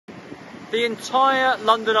The entire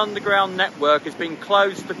London Underground network has been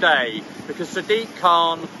closed today because Sadiq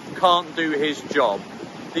Khan can't do his job.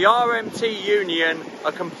 The RMT Union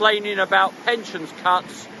are complaining about pensions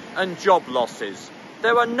cuts and job losses.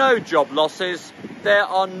 There are no job losses, there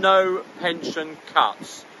are no pension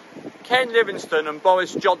cuts. Ken Livingstone and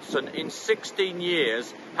Boris Johnson in 16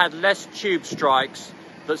 years had less tube strikes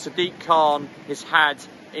that Sadiq Khan has had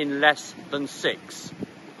in less than 6.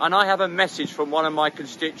 And I have a message from one of my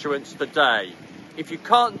constituents today. If you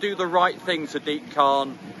can't do the right thing, Sadiq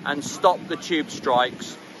Khan, and stop the tube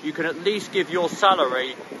strikes, you can at least give your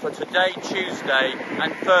salary for today, Tuesday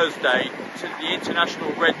and Thursday to the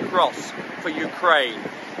International Red Cross for Ukraine.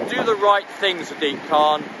 Do the right thing, Sadiq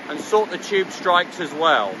Khan, and sort the tube strikes as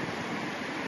well.